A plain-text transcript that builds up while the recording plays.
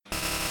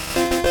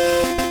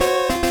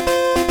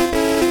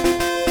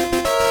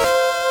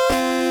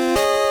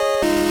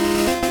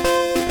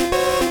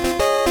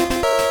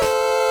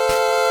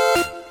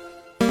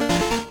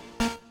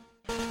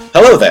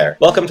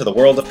Welcome to the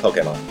world of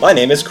Pokemon. My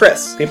name is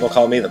Chris. People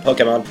call me the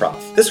Pokemon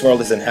Prof. This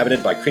world is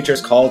inhabited by creatures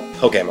called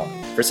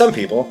Pokemon. For some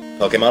people,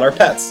 Pokemon are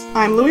pets.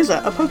 I'm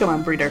Louisa, a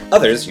Pokemon breeder.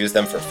 Others use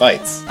them for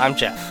fights. I'm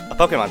Jeff, a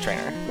Pokemon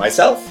trainer.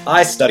 Myself,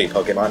 I study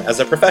Pokemon as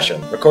a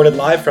profession. Recorded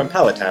live from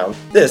Palatown,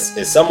 this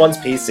is Someone's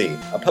PC,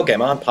 a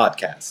Pokemon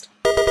podcast.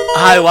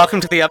 Hi,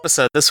 welcome to the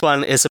episode. This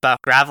one is about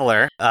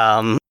Graveler.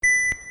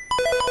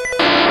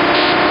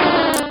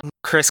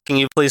 Chris, can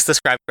you please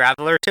describe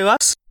Graveler to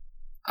us?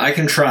 I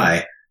can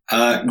try.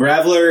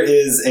 Graveler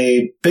is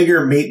a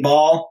bigger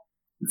meatball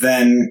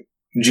than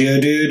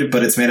Geodude,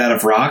 but it's made out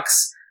of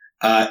rocks.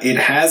 It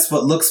has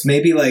what looks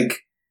maybe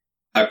like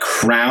a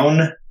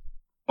crown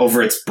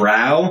over its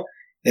brow.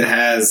 It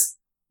has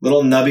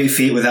little nubby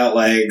feet without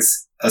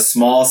legs, a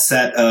small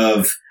set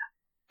of,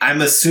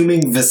 I'm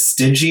assuming,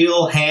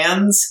 vestigial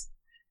hands,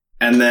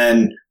 and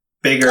then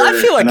bigger, I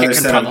feel like another you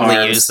can set of probably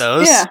arms. use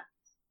those. Yeah.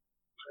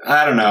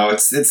 I don't know.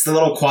 It's the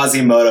little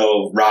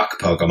Quasimodo rock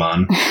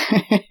Pokemon.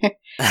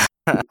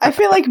 I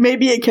feel like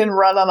maybe it can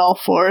run on all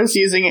fours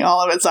using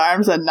all of its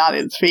arms and not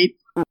its feet.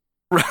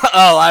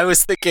 Oh, I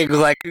was thinking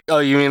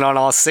you mean on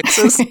all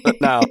sixes? But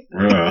no.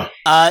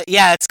 Ugh.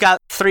 Yeah, it's got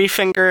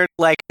three-fingered,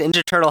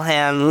 Ninja Turtle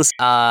hands,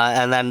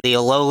 and then the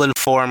Alolan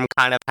form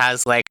kind of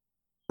has,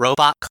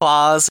 robot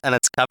claws, and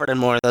it's covered in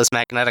more of those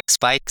magnetic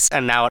spikes,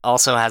 and now it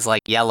also has,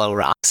 yellow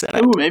rocks in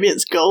it. Ooh, maybe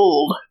it's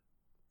gold.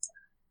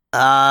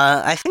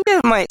 I think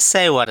it might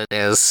say what it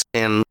is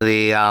in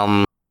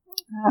the,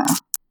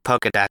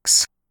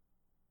 Pokedex.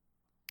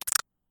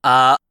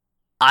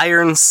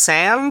 Iron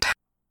Sand?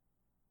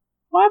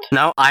 What?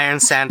 No, Iron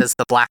Sand is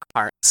the black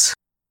parts.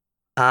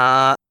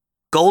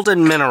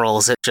 Golden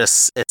minerals, it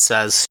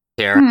says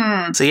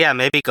here. So yeah,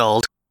 maybe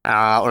gold.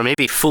 Or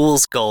maybe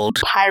fool's gold.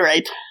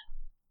 Pyrite.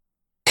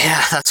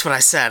 Yeah, that's what I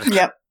said.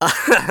 Yep.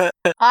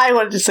 I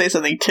wanted to say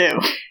something too.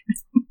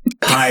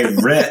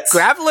 Pirate.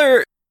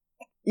 Graveler,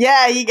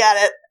 Yeah, you got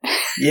it.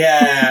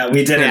 Yeah,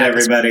 we did it, Yeah,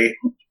 everybody.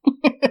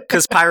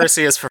 because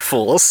piracy is for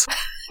fools.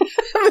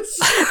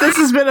 This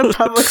has been a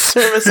public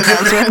service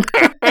announcement.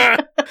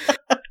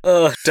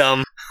 Oh,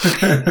 dumb.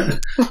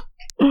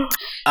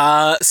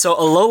 So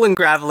Alolan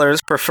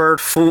Graveler's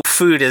preferred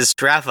food is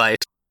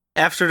Dravite.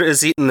 After it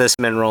has eaten this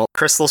mineral,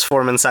 crystals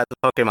form inside the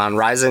Pokemon,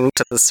 rising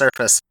to the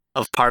surface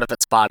of part of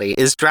its body.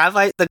 Is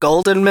Dravite the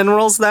golden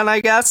minerals then,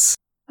 I guess?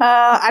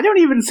 I don't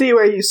even see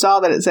where you saw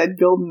that it said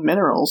golden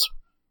minerals.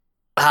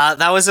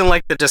 That was in,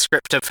 the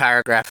descriptive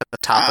paragraph at the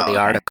top of the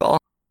article.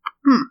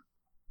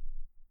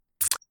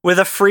 With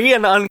a free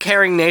and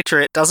uncaring nature,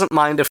 it doesn't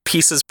mind if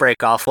pieces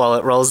break off while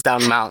it rolls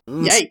down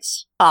mountains.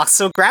 Yikes.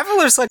 So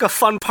Graveler's a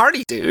fun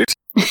party dude.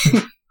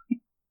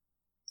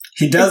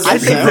 He does. I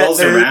He think rolls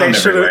that around they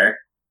should've- everywhere.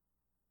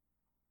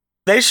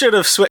 They should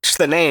have switched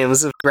the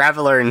names of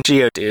Graveler and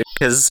Geodude,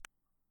 because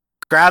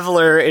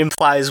Graveler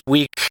implies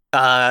weak,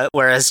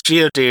 whereas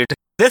Geodude,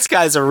 this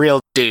guy's a real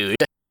dude.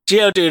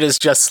 Geodude is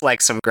just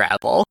some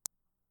gravel.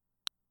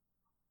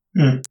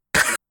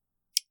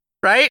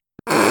 Right?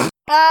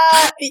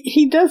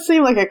 He does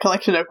seem like a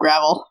collection of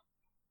gravel.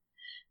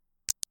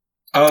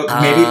 Oh,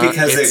 maybe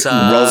because it's, it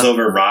rolls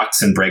over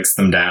rocks and breaks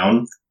them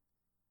down.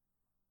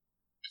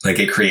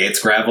 It creates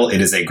gravel. It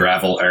is a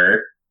graveler.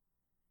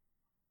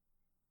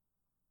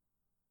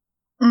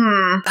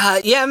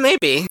 Yeah,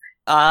 maybe.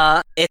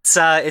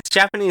 Its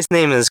Japanese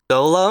name is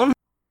Golem,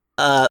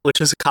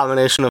 which is a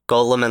combination of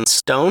golem and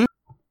stone,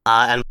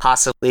 and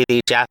possibly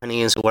the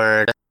Japanese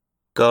word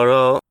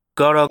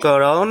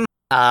Gorogoron,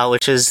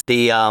 which is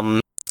the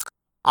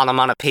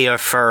onomatopoeia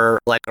for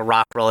a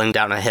rock rolling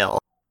down a hill.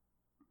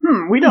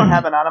 We don't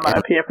have an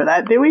onomatopoeia for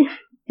that, do we?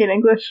 In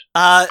English?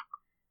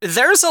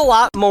 There's a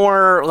lot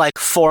more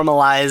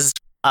formalized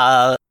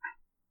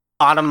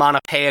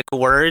onomatopoeic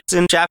words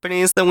in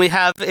Japanese than we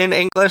have in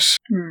English.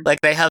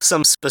 They have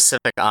some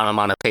specific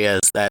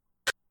onomatopoeias that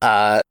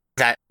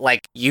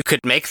you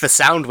could make the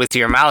sound with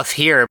your mouth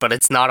here, but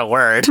it's not a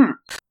word.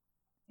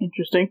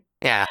 Interesting.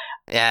 Yeah,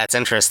 it's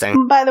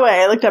interesting. By the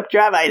way, I looked up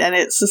Dravite, and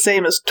it's the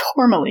same as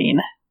tourmaline,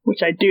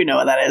 which I do know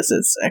what that is.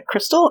 It's a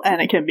crystal, and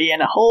it can be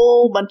in a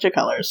whole bunch of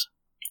colors.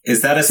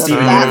 Is that a So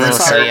Steven that's Universe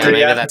so yeah, character maybe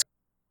yet? that's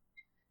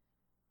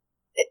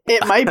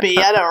It might be.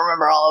 I don't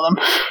remember all of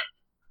them.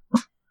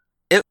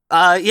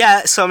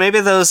 yeah, so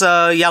maybe those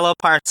yellow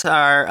parts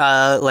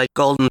are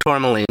golden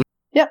tourmaline.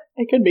 Yep,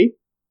 it could be.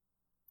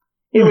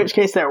 In which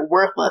case, they're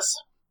worthless.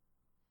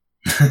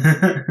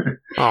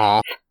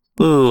 Aw.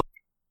 Ooh.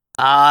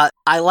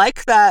 I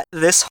like that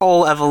this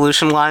whole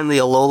evolution line, the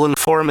Alolan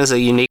form, is a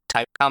unique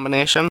type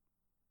combination.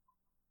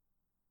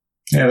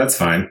 Yeah, that's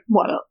fine.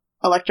 What,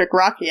 electric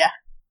rock? Yeah.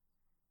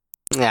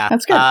 Yeah.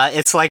 That's good.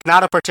 It's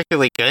not a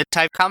particularly good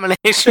type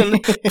combination,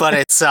 but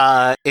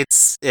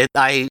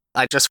I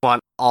just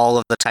want all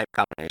of the type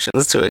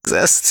combinations to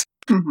exist.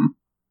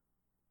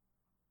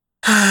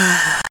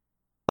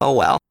 Oh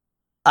well.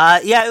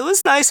 Yeah, it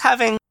was nice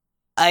having.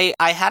 I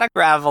had a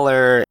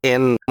Graveler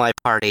in my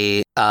party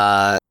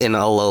in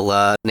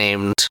Alola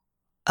named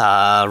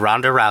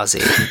Ronda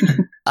Rousey.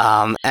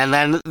 And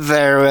then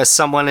there was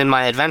someone in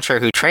my adventure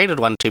who traded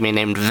one to me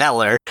named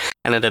Veller,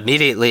 and it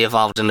immediately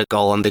evolved into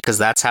Golem because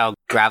that's how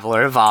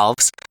Graveler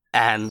evolves.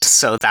 And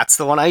so that's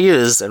the one I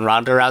used, and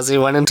Ronda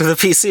Rousey went into the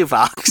PC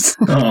box.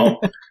 Oh,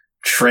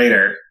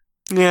 traitor.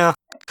 Yeah.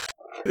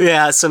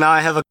 Yeah, so now I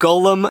have a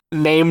Golem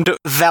named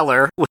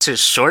Veller, which is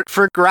short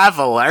for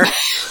Graveler.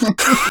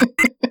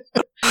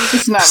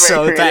 It's not very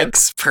So creative.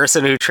 thanks,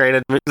 person who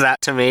traded that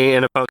to me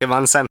in a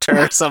Pokemon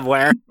Center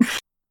somewhere.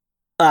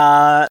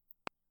 Yeah,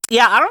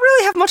 I don't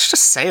really have much to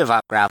say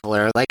about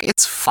Graveler. Like,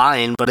 it's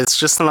fine, but it's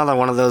just another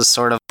one of those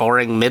sort of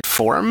boring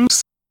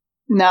mid-forms.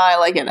 No, I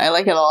like it. I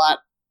like it a lot.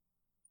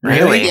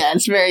 Really? Yeah,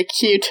 it's very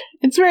cute.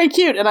 It's very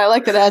cute, and I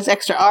like that it has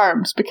extra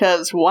arms,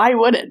 because why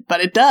would it? But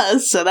it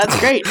does, so that's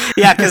great.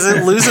 Yeah, because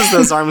it loses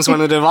those arms when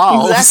it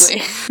evolves.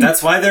 Exactly.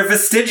 That's why they're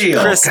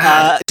vestigial. Chris,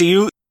 God.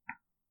 do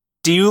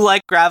you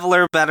like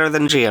Graveler better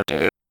than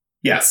Geodude?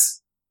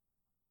 Yes.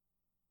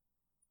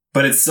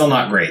 But it's still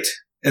not great.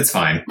 It's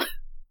fine.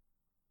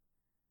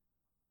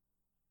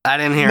 I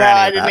didn't hear No, any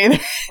I of that.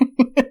 didn't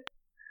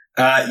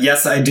either.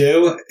 Yes, I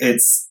do.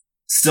 It's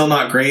still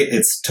not great.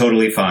 It's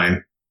totally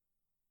fine.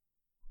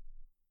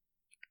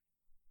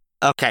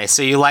 Okay,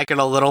 so you like it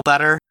a little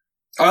better?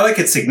 Oh, I like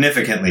it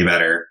significantly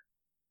better.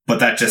 But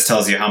that just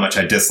tells you how much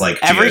I dislike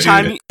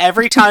Geodude.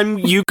 Every time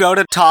you go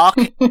to talk,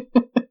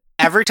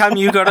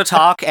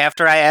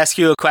 after I ask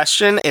you a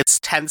question, it's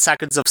 10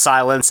 seconds of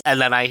silence,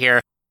 and then I hear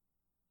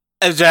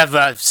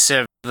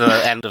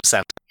the end of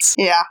sentence.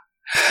 Yeah.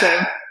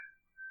 Same.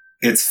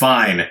 It's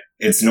fine.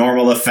 It's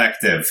normal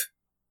effective.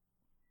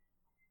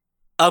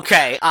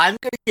 Okay, I'm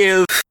gonna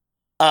give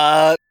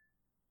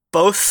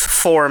both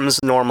forms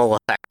normal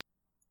effect.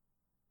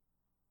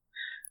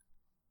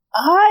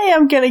 I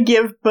am gonna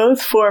give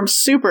both forms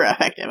super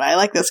effective. I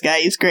like this guy.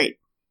 He's great.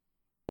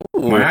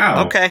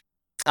 Wow. Okay.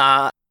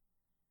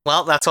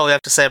 Well, that's all we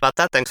have to say about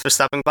that. Thanks for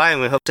stopping by,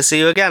 and we hope to see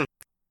you again.